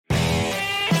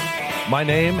My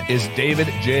name is David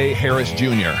J. Harris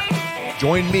Jr.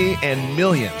 Join me and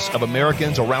millions of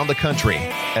Americans around the country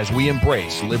as we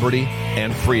embrace liberty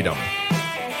and freedom.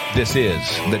 This is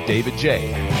the David J.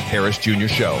 Harris Jr.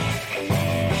 Show.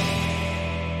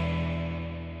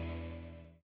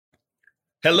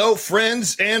 Hello,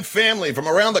 friends and family from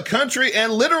around the country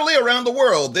and literally around the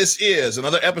world. This is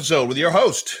another episode with your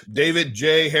host, David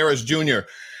J. Harris Jr.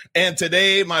 And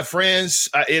today, my friends,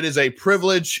 it is a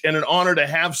privilege and an honor to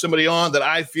have somebody on that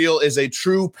I feel is a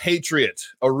true patriot,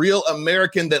 a real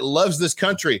American that loves this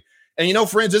country. And, you know,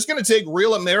 friends, it's going to take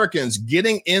real Americans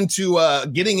getting into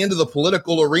the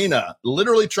political arena,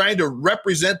 literally trying to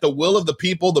represent the will of the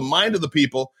people, the mind of the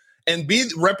people, and be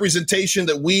the representation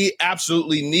that we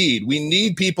absolutely need. We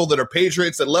need people that are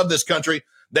patriots, that love this country,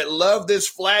 that love this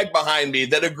flag behind me,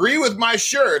 that agree with my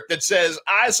shirt that says,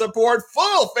 I support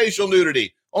full facial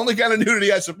nudity. Only kind of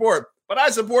nudity I support, but I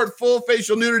support full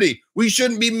facial nudity. We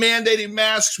shouldn't be mandating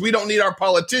masks. We don't need our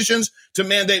politicians to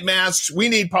mandate masks. We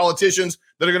need politicians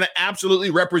that are going to absolutely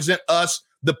represent us,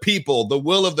 the people, the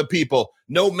will of the people.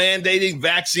 No mandating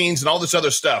vaccines and all this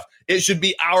other stuff. It should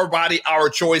be our body, our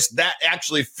choice. That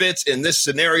actually fits in this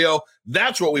scenario.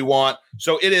 That's what we want.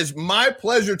 So it is my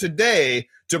pleasure today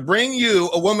to bring you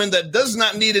a woman that does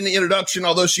not need any introduction,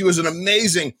 although she was an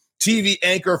amazing TV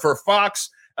anchor for Fox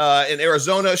in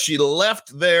Arizona. She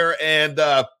left there, and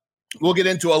we'll get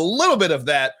into a little bit of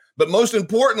that. But most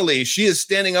importantly, she is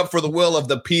standing up for the will of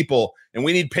the people. And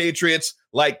we need patriots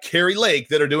like Kari Lake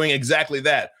that are doing exactly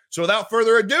that. So without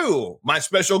further ado, my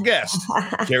special guest,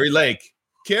 Kari Lake.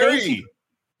 Kari.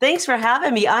 Thanks for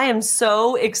having me. I am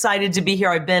so excited to be here.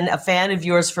 I've been a fan of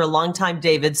yours for a long time,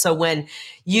 David. So when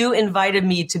you invited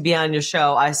me to be on your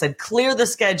show, I said, clear the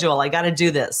schedule. I got to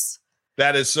do this.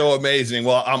 That is so amazing.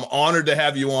 Well, I'm honored to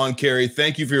have you on, Kari.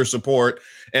 Thank you for your support.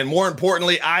 And more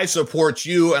importantly, I support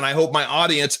you. And I hope my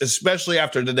audience, especially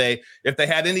after today, if they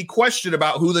had any question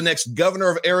about who the next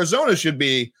governor of Arizona should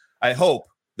be, I hope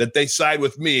that they side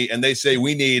with me and they say,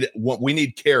 we need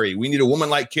Kari. We need a woman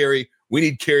like Kari. We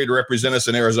need Kari to represent us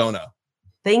in Arizona.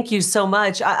 Thank you so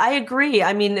much. I agree.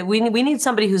 I mean, we need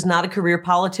somebody who's not a career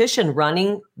politician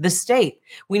running the state.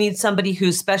 We need somebody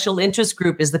whose special interest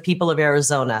group is the people of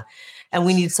Arizona. And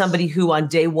we need somebody who on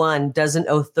day one doesn't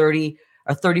owe 30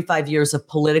 or 35 years of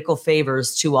political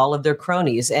favors to all of their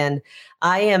cronies. And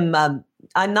I'm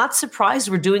not surprised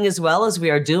we're doing as well as we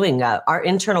are doing. Our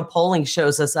internal polling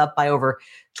shows us up by over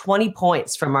 20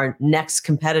 points from our next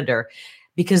competitor,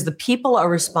 because the people are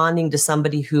responding to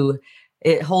somebody who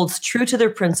it holds true to their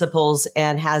principles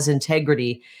and has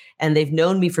integrity. And they've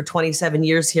known me for 27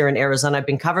 years here in Arizona. I've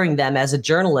been covering them as a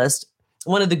journalist,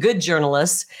 one of the good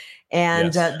journalists.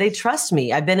 And yes. They trust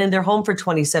me. I've been in their home for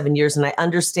 27 years, and I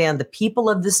understand the people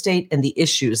of the state and the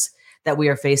issues that we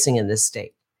are facing in this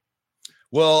state.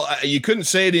 Well, you couldn't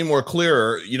say it any more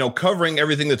clearer, you know, covering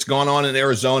everything that's gone on in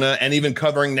Arizona and even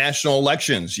covering national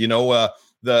elections. You know,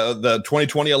 the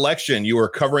 2020 election, you were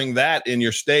covering that in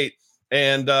your state.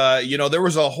 And, you know, there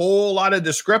was a whole lot of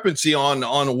discrepancy on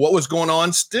what was going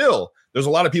on still. There's a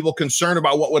lot of people concerned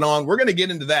about what went on. We're going to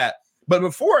get into that. But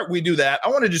before we do that, I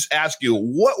want to just ask you,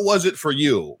 what was it for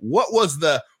you? What was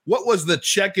the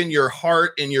check in your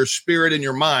heart, in your spirit, in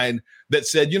your mind that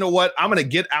said, you know what, I'm going to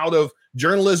get out of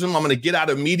journalism, I'm going to get out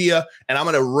of media, and I'm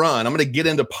going to run. I'm going to get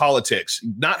into politics,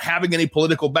 not having any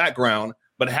political background,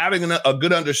 but having a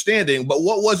good understanding. But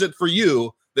what was it for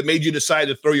you that made you decide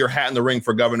to throw your hat in the ring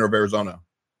for governor of Arizona?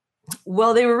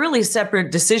 Well, they were really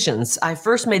separate decisions. I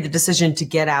first made the decision to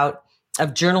get out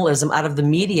of journalism, out of the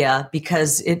media,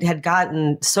 because it had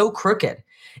gotten so crooked.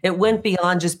 It went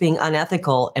beyond just being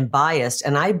unethical and biased.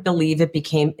 And I believe it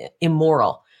became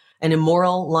immoral, an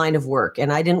immoral line of work.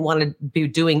 And I didn't want to be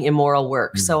doing immoral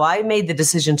work. So I made the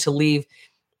decision to leave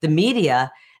the media.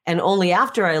 And only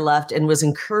after I left and was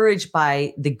encouraged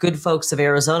by the good folks of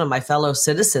Arizona, my fellow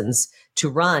citizens, to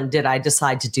run, did I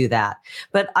decide to do that.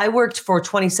 But I worked for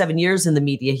 27 years in the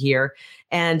media here.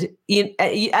 And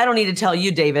I don't need to tell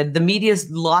you, David, the media's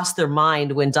lost their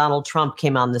mind when Donald Trump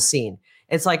came on the scene.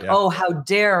 It's like, oh, how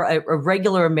dare a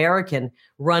regular American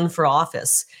run for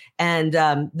office? And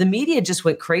the media just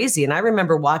went crazy. And I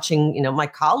remember watching, you know, my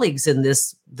colleagues in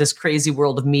this crazy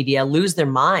world of media lose their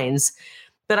minds.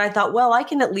 But I thought, well, I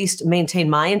can at least maintain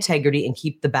my integrity and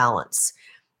keep the balance.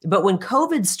 But when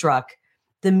COVID struck,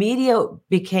 the media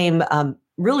became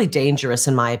really dangerous,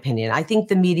 in my opinion. I think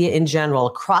the media in general,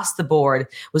 across the board,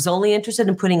 was only interested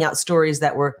in putting out stories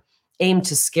that were aimed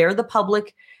to scare the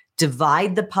public,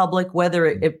 divide the public,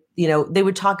 whether they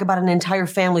would talk about an entire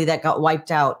family that got wiped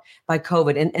out by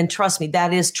COVID. And trust me,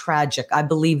 that is tragic. I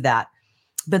believe that.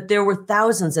 But there were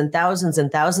thousands and thousands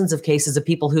and thousands of cases of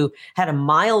people who had a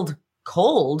mild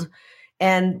cold.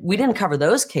 And we didn't cover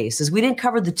those cases. We didn't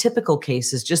cover the typical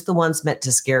cases, just the ones meant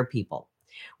to scare people.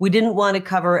 We didn't want to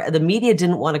cover, the media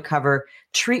didn't want to cover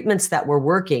treatments that were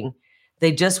working.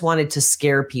 They just wanted to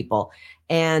scare people.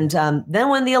 And then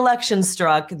when the election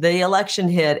struck, the election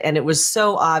hit, and it was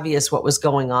so obvious what was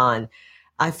going on.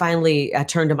 I finally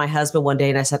turned to my husband one day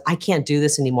and I said, I can't do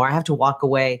this anymore. I have to walk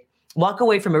away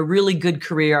from a really good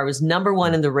career. I was number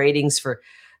one in the ratings for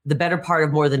the better part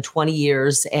of more than 20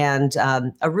 years and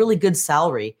a really good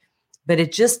salary. But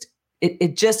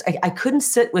I couldn't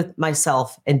sit with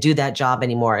myself and do that job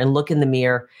anymore and look in the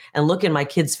mirror and look in my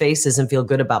kids' faces and feel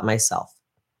good about myself.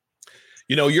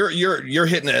 You know, you're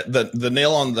hitting the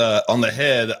nail on the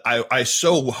head. I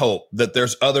so hope that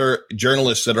there's other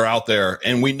journalists that are out there,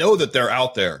 and we know that they're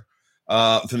out there.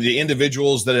 For the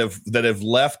individuals that have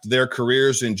left their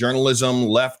careers in journalism,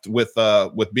 left with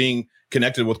being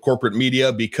connected with corporate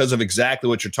media because of exactly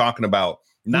what you're talking about,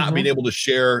 not being able to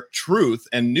share truth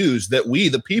and news that we,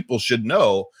 the people, should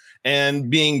know, and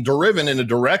being driven in a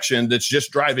direction that's just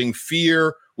driving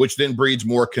fear, which then breeds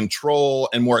more control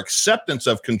and more acceptance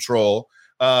of control.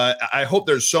 I hope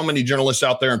there's so many journalists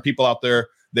out there and people out there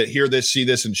that hear this, see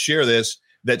this, and share this,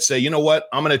 that say, you know what,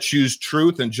 I'm going to choose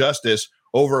truth and justice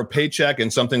over a paycheck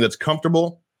and something that's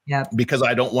comfortable, because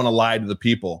I don't want to lie to the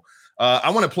people. I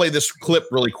want to play this clip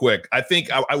really quick.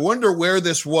 I wonder where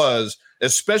this was,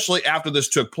 especially after this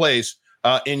took place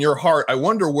in your heart. I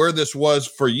wonder where this was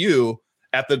for you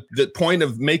at the point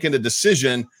of making a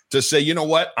decision to say, you know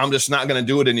what, I'm just not going to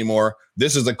do it anymore.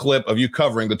 This is a clip of you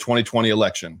covering the 2020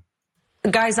 election.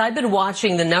 Guys, I've been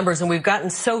watching the numbers, and we've gotten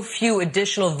so few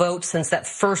additional votes since that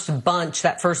first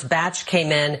batch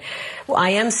came in.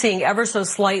 I am seeing ever so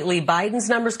slightly Biden's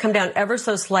numbers come down ever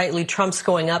so slightly. Trump's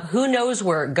going up. Who knows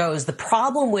where it goes? The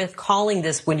problem with calling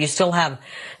this when you still have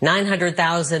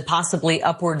 900,000, possibly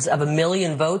upwards of 1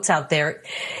 million votes out there,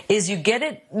 is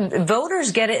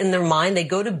voters get it in their mind. They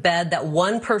go to bed that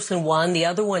one person won, the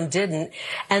other one didn't.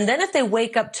 And then if they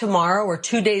wake up tomorrow or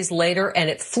 2 days later and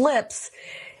it flips,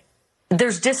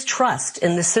 there's distrust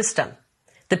in the system.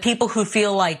 The people who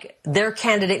feel like their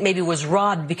candidate maybe was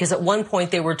robbed because at one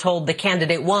point they were told the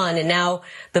candidate won and now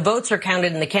the votes are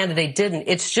counted and the candidate didn't.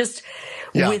 It's just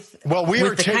with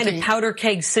the kind of powder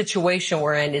keg situation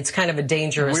we're in, it's kind of a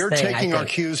dangerous thing. We're taking our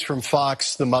cues from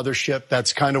Fox, the mothership.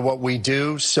 That's kind of what we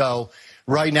do. So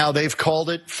right now they've called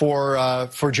it for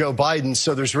Joe Biden.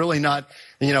 So there's really not,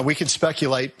 we could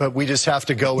speculate, but we just have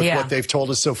to go with what they've told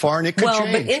us so far. And it could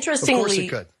change. But interestingly, of course it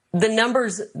could. The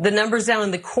numbers down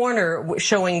in the corner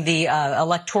showing the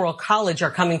Electoral College are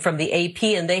coming from the AP,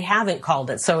 and they haven't called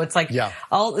it. So it's like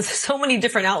so many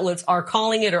different outlets are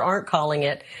calling it or aren't calling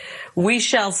it. We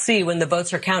shall see when the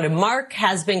votes are counted. Mark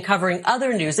has been covering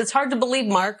other news. It's hard to believe,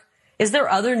 Mark. Is there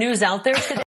other news out there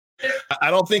today? I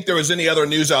don't think there was any other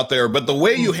news out there, but the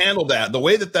way you handled that, the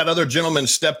way that other gentleman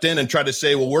stepped in and tried to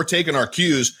say, well, we're taking our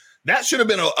cues, that should have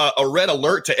been a red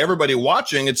alert to everybody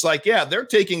watching. It's like, they're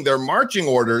taking their marching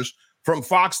orders from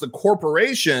Fox, the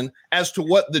corporation, as to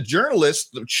what the journalists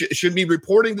should be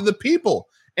reporting to the people.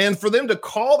 And for them to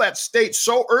call that state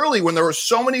so early when there were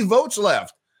so many votes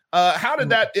left, how did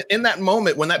that, in that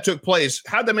moment when that took place,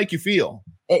 how did that make you feel?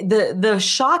 The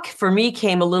shock for me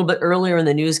came a little bit earlier in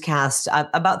the newscast.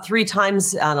 About 3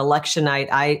 times on election night,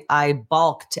 I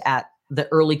balked at the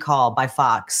early call by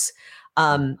Fox.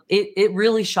 It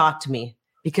really shocked me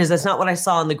because that's not what I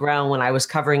saw on the ground when I was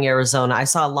covering Arizona. I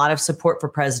saw a lot of support for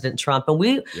President Trump, and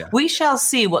we shall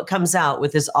see what comes out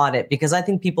with this audit, because I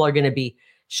think people are going to be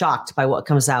shocked by what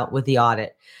comes out with the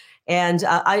audit. And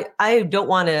I don't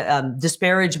want to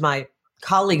disparage my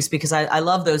colleagues, because I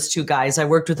love those 2 guys. I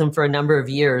worked with them for a number of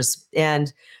years,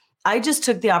 and I just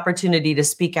took the opportunity to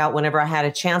speak out whenever I had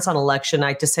a chance on election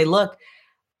night to say, look,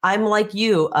 I'm like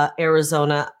you,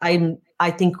 Arizona. I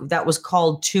think that was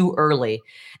called too early.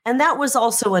 And that was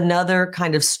also another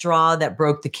kind of straw that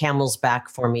broke the camel's back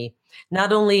for me.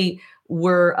 Not only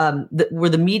were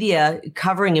the media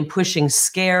covering and pushing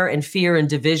scare and fear and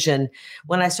division,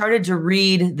 when I started to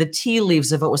read the tea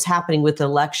leaves of what was happening with the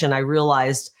election, I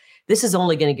realized this is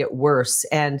only going to get worse.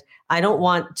 And I don't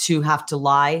want to have to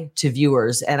lie to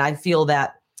viewers. And I feel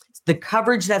that the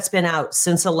coverage that's been out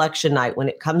since election night when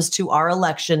it comes to our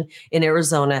election in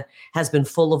Arizona has been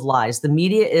full of lies. The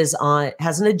media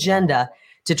has an agenda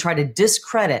to try to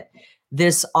discredit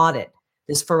this audit,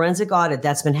 this forensic audit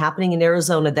that's been happening in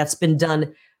Arizona, that's been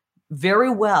done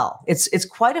very well. It's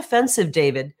quite offensive,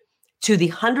 David, to the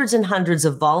hundreds and hundreds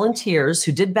of volunteers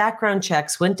who did background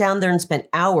checks, went down there and spent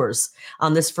hours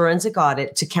on this forensic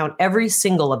audit to count every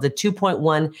single of the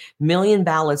 2.1 million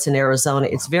ballots in Arizona.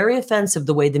 It's very offensive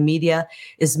the way the media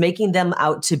is making them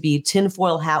out to be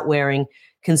tinfoil hat wearing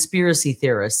conspiracy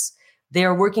theorists. They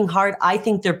are working hard. I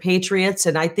think they're patriots.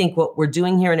 And I think what we're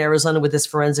doing here in Arizona with this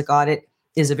forensic audit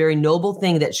is a very noble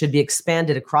thing that should be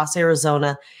expanded across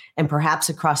Arizona and perhaps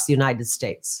across the United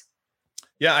States.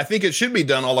 Yeah, I think it should be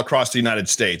done all across the United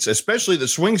States, especially the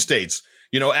swing states.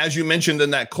 You know, as you mentioned in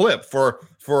that clip,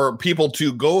 for people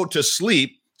to go to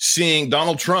sleep seeing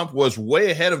Donald Trump was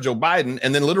way ahead of Joe Biden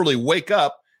and then literally wake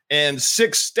up and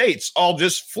 6 states all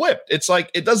just flipped. It's like,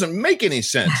 it doesn't make any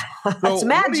sense. That's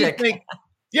magic.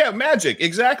 Yeah, magic.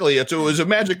 Exactly. It was a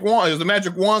magic wand. It was the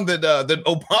magic wand that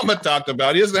Obama talked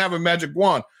about. He doesn't have a magic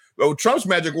wand. But Trump's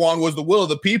magic wand was the will of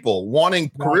the people, wanting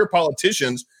career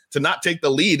politicians to not take the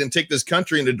lead and take this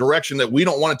country in the direction that we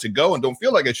don't want it to go and don't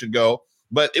feel like it should go.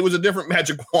 But it was a different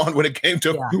magic wand when it came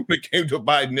to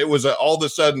Biden. It was all of a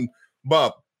sudden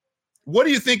bump. What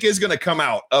do you think is going to come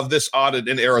out of this audit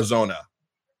in Arizona?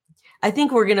 I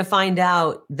think we're going to find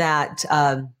out that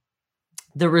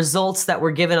the results that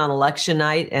were given on election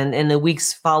night and in the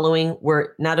weeks following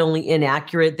were not only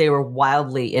inaccurate, they were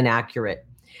wildly inaccurate.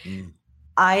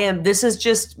 This is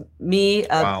just me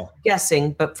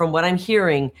guessing, but from what I'm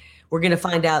hearing, we're going to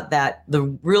find out that the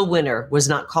real winner was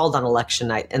not called on election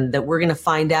night, and that we're going to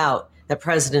find out that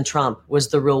President Trump was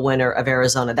the real winner of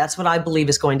Arizona. That's what I believe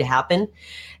is going to happen.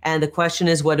 And the question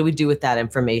is, what do we do with that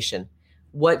information?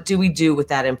 What do we do with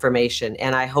that information?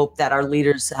 And I hope that our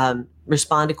leaders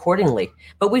respond accordingly.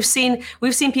 But we've seen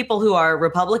people who are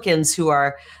Republicans who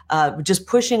are just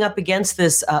pushing up against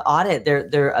this audit.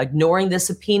 They're ignoring the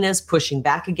subpoenas, pushing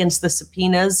back against the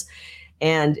subpoenas,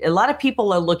 and a lot of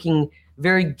people are looking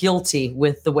very guilty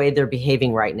with the way they're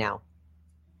behaving right now.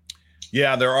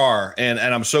 Yeah, there are, and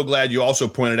I'm so glad you also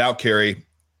pointed out, Kari,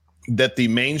 that the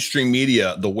mainstream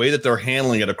media, the way that they're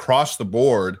handling it across the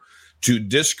board, to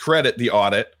discredit the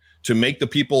audit, to make the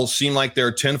people seem like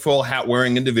they're tinfoil hat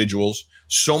wearing individuals.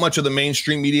 So much of the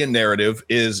mainstream media narrative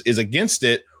is against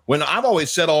it. When I've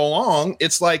always said all along,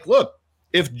 it's like, look,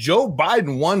 if Joe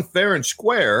Biden won fair and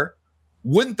square,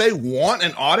 wouldn't they want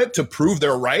an audit to prove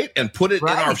they're right and put it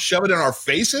shove it in our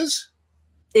faces?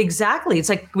 Exactly. It's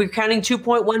like we're counting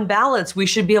 2.1 ballots. We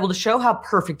should be able to show how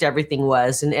perfect everything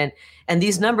was. And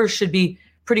these numbers should be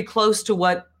pretty close to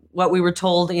what we were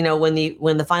told, you know, when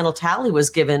the final tally was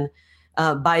given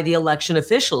by the election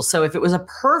officials. So if it was a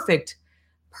perfect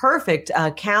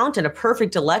count and a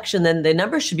perfect election, then the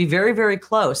numbers should be very, very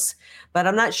close. But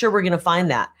I'm not sure we're going to find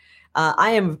that.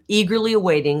 I am eagerly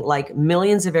awaiting, like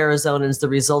millions of Arizonans, the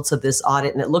results of this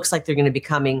audit, and it looks like they're going to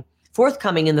be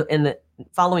forthcoming in the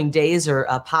following days or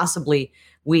possibly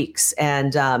weeks.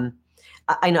 And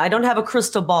I know I don't have a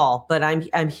crystal ball, but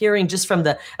I'm hearing just from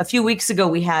a few weeks ago,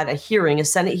 we had a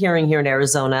Senate hearing here in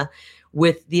Arizona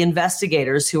with the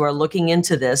investigators who are looking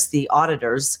into this, the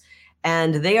auditors,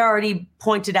 and they already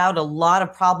pointed out a lot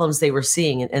of problems they were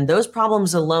seeing. And those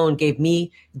problems alone gave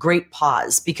me great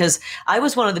pause, because I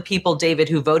was one of the people, David,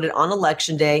 who voted on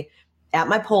election day at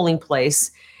my polling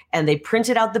place, and they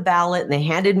printed out the ballot and they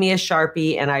handed me a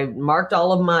Sharpie, and I marked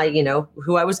all of my,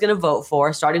 who I was going to vote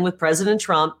for, starting with President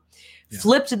Trump.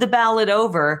 Flipped the ballot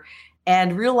over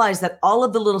and realized that all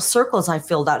of the little circles I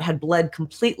filled out had bled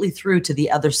completely through to the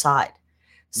other side.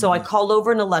 So I called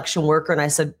over an election worker and I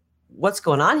said, "What's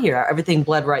going on here? Everything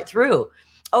bled right through."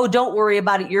 "Oh, don't worry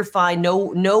about it. You're fine.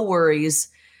 No worries."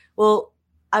 Well,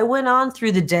 I went on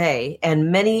through the day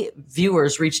and many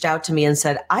viewers reached out to me and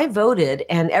said, "I voted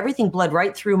and everything bled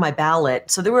right through my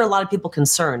ballot." So there were a lot of people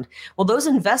concerned. Well, those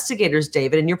investigators,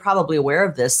 David, and you're probably aware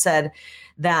of this, said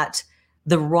that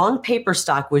the wrong paper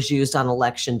stock was used on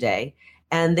election day.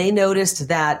 And they noticed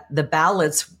that the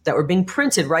ballots that were being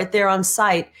printed right there on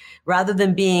site, rather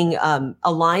than being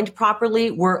aligned properly,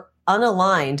 were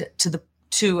unaligned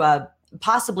to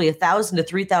possibly 1,000 to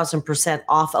 3,000%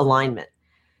 off alignment.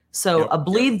 So a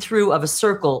bleed through of a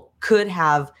circle could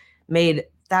have made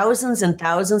thousands and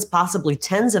thousands, possibly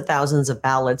tens of thousands of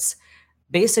ballots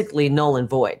basically null and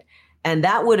void. And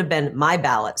that would have been my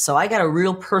ballot. So I got a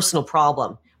real personal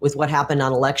problem with what happened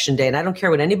on election day. And I don't care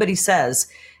what anybody says.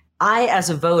 I, as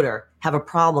a voter, have a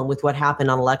problem with what happened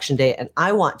on election day, and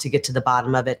I want to get to the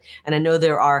bottom of it. And I know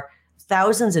there are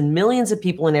thousands and millions of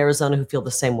people in Arizona who feel the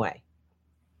same way.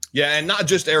 Yeah, and not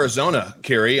just Arizona,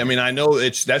 Kari. I mean, I know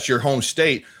that's your home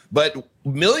state, but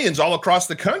millions all across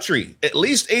the country, at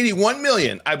least 81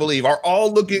 million, I believe, are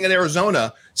all looking at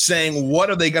Arizona saying, what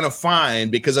are they going to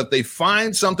find? Because if they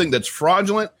find something that's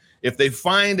fraudulent, If they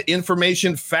find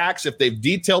information, facts, if they've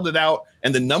detailed it out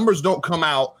and the numbers don't come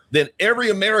out, then every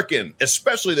American,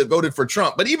 especially that voted for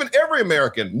Trump, but even every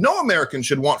American, no American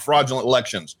should want fraudulent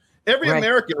elections. Every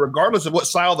American, regardless of what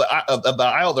side of the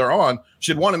aisle they're on,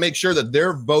 should want to make sure that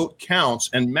their vote counts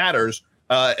and matters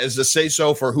as the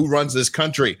say-so for who runs this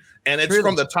country. And it's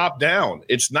from the top down.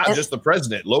 It's not just the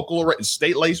president, local,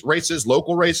 state races,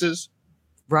 local races.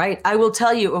 Right. I will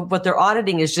tell you what they're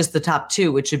auditing is just the top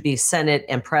two, which would be Senate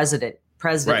and president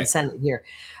and Senate here.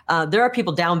 There are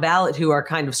people down ballot who are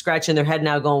kind of scratching their head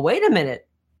now going, wait a minute,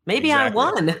 maybe I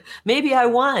won. Maybe I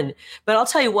won. But I'll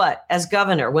tell you what, as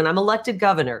governor, when I'm elected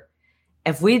governor,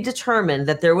 if we determine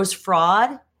that there was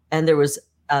fraud and there was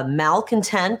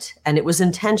malcontent and it was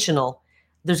intentional,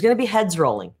 there's going to be heads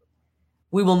rolling.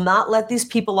 We will not let these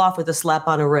people off with a slap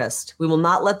on a wrist. We will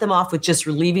not let them off with just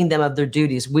relieving them of their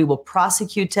duties. We will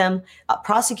prosecute them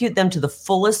to the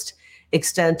fullest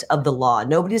extent of the law.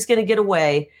 Nobody's going to get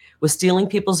away with stealing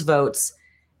people's votes.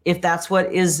 If that's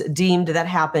what is deemed that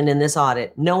happened in this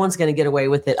audit, no one's going to get away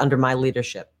with it under my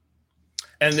leadership.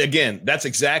 And again, that's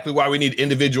exactly why we need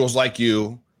individuals like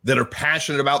you that are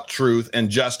passionate about truth and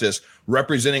justice,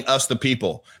 representing us, the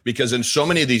people. Because in so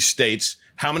many of these states,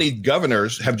 how many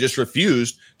governors have just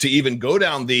refused to even look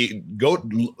down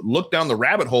the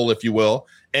rabbit hole, if you will,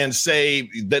 and say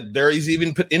that there is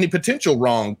even any potential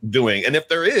wrongdoing? And if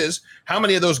there is, how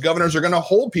many of those governors are going to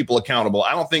hold people accountable?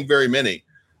 I don't think very many.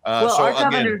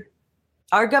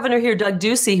 Our governor here, Doug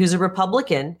Ducey, who's a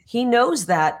Republican, he knows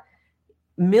that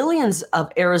millions of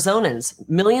Arizonans,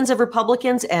 millions of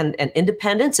Republicans and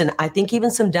independents, and I think even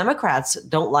some Democrats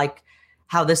don't like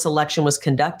how this election was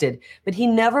conducted. But he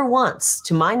never once,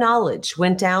 to my knowledge,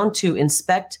 went down to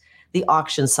inspect the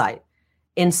auction site.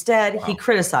 Instead, he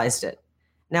criticized it.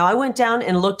 Now, I went down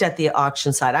and looked at the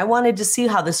auction site. I wanted to see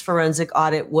how this forensic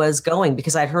audit was going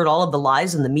because I'd heard all of the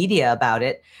lies in the media about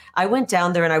it. I went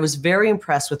down there and I was very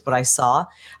impressed with what I saw.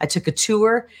 I took a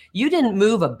tour. You didn't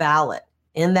move a ballot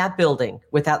in that building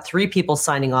without 3 people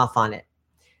signing off on it.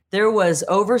 There was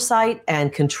oversight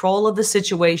and control of the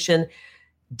situation.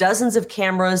 Dozens of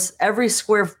cameras. Every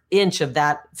square inch of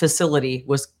that facility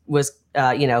was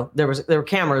there were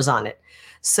cameras on it.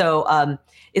 So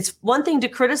it's one thing to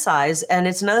criticize, and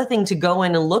it's another thing to go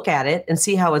in and look at it and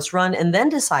see how it's run, and then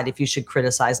decide if you should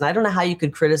criticize. And I don't know how you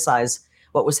could criticize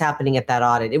what was happening at that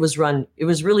audit. It was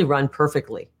really run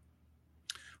perfectly.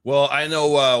 Well, I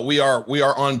know we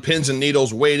are on pins and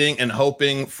needles waiting and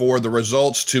hoping for the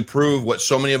results to prove what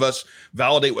so many of us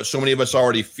validate, what so many of us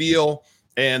already feel.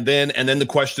 And then the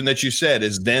question that you said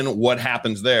is then what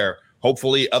happens there?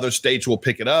 Hopefully other states will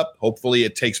pick it up. Hopefully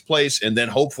it takes place. And then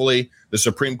hopefully the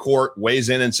Supreme Court weighs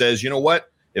in and says, you know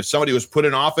what? If somebody was put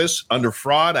in office under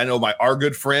fraud, I know our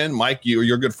good friend, Mike,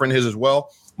 your good friend his as well,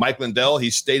 Mike Lindell,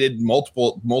 he stated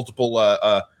multiple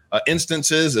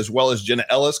instances, as well as Jenna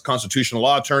Ellis, constitutional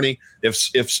law attorney.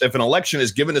 If an election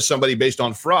is given to somebody based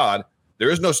on fraud, there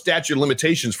is no statute of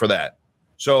limitations for that.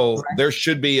 So there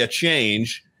should be a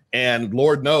change. And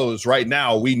Lord knows right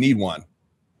now we need one.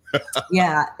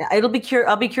 Yeah, I'll be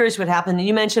curious what happened. And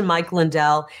you mentioned Mike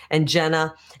Lindell and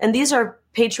Jenna, and these are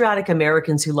patriotic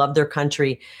Americans who love their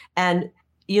country. And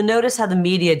you notice how the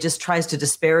media just tries to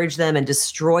disparage them and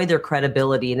destroy their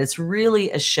credibility. And it's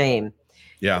really a shame.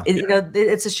 Yeah.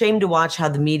 It's a shame to watch how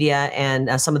the media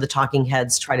and some of the talking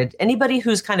heads anybody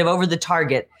who's kind of over the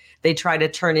target, they try to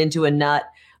turn into a nut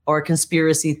or a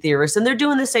conspiracy theorist. And they're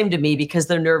doing the same to me because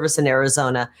they're nervous in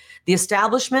Arizona. The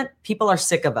establishment, people are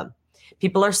sick of them.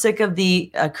 People are sick of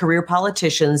the career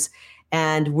politicians,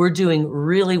 and we're doing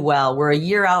really well. We're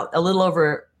a little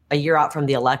over a year out from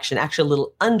the election, actually a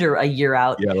little under a year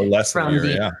out from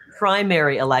the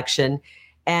primary election.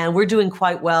 And we're doing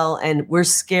quite well, and we're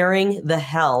scaring the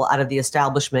hell out of the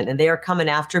establishment. And they are coming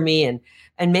after me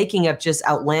and making up just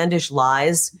outlandish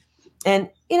lies. And,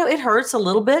 it hurts a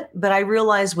little bit, but I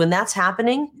realize when that's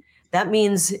happening, that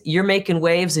means you're making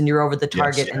waves and you're over the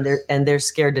target. Yes. and they're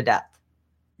scared to death.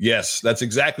 Yes, that's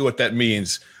exactly what that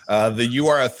means. That you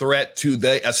are a threat to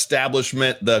the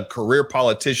establishment, the career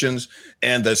politicians,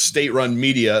 and the state-run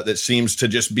media that seems to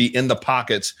just be in the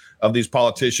pockets of these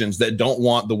politicians that don't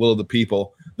want the will of the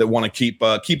people, that want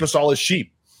to keep us all as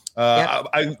sheep.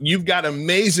 You've got an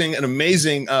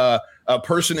amazing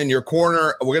person in your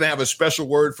corner. We're going to have a special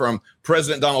word from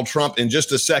President Donald Trump in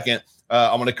just a second.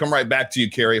 I'm going to come right back to you,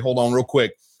 Kari. Hold on real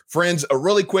quick. Friends, a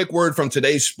really quick word from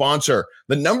today's sponsor.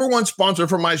 The number one sponsor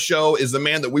for my show is the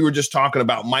man that we were just talking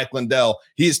about, Mike Lindell.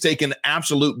 He has taken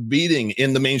absolute beating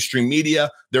in the mainstream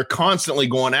media. They're constantly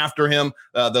going after him.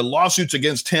 The lawsuits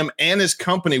against him and his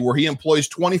company, where he employs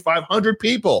 2,500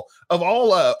 people of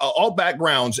all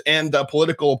backgrounds and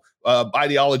political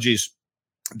ideologies.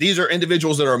 These are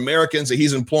individuals that are Americans that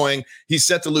he's employing. He's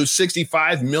set to lose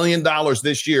 $65 million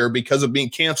this year because of being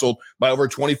canceled by over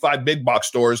 25 big box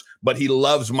stores, but he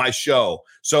loves my show.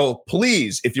 So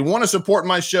please, if you want to support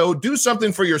my show, do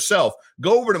something for yourself.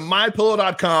 Go over to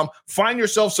mypillow.com, find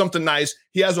yourself something nice.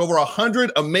 He has over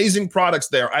 100 amazing products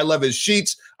there. I love his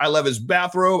sheets. I love his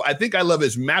bathrobe. I think I love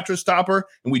his mattress topper,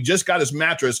 and we just got his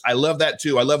mattress. I love that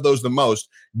too. I love those the most.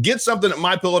 Get something at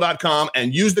mypillow.com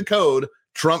and use the code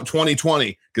Trump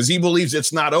 2020, because he believes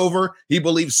it's not over. He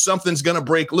believes something's going to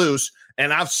break loose.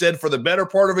 And I've said for the better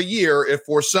part of a year, if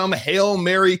for some Hail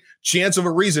Mary chance of a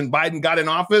reason Biden got in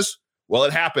office, well,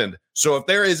 it happened. So if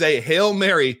there is a Hail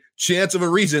Mary chance of a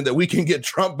reason that we can get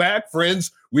Trump back,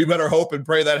 friends, we better hope and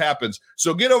pray that happens.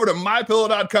 So get over to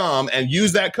mypillow.com and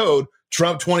use that code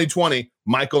Trump 2020.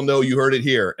 Michael, know you heard it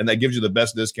here, and that gives you the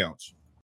best discounts.